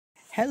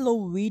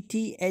Hello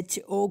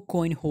VTHO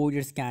coin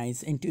holders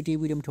guys, and today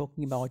video I'm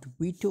talking about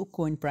VTHO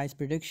coin price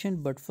prediction.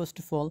 But first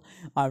of all,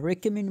 I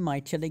recommend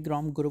my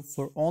Telegram group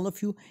for all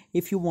of you.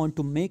 If you want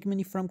to make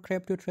money from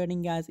crypto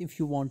trading guys, if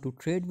you want to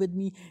trade with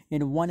me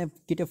and want to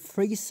get a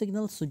free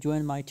signal, so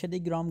join my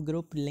Telegram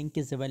group. Link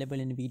is available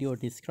in video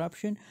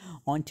description.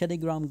 On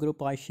Telegram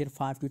group I share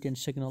 5 to 10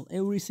 signal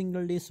every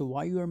single day, so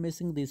why you are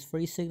missing this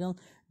free signal,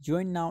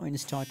 join now and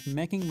start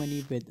making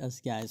money with us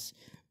guys.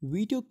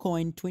 VTHO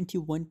coin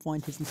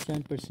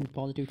 21.57%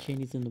 positive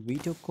changes in the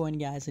VTHO coin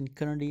guys, and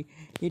currently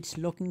it's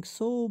looking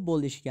so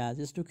bullish guys.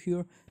 Just look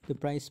here, the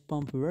price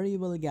pump very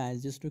well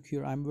guys. Just look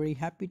here, I'm very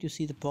happy to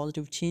see the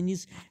positive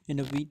changes in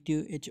the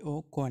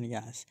VTHO coin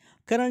guys.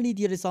 Currently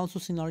there is also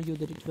scenario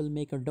that it will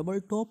make a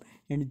double top,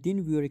 and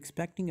then we are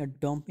expecting a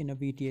dump in a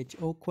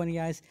VTHO coin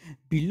guys.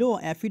 Below,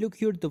 if you look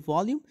here the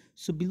volume,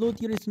 so below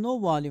there is no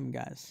volume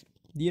guys.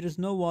 There is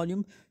no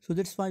volume, so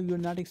that's why we are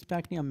not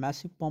expecting a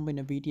massive pump in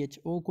a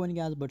VTHO coin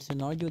guys, but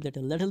scenario that a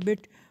little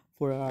bit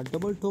for a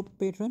double top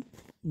pattern,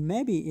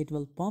 maybe it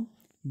will pump.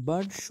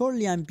 But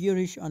surely I'm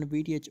bearish on a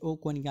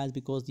VTHO coin guys,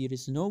 because there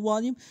is no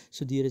volume,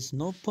 so there is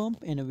no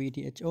pump in a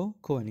VTHO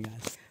coin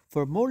guys.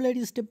 For more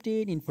latest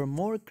update and for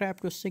more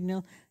crypto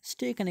signal,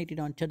 stay connected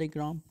on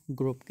Telegram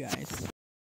group guys.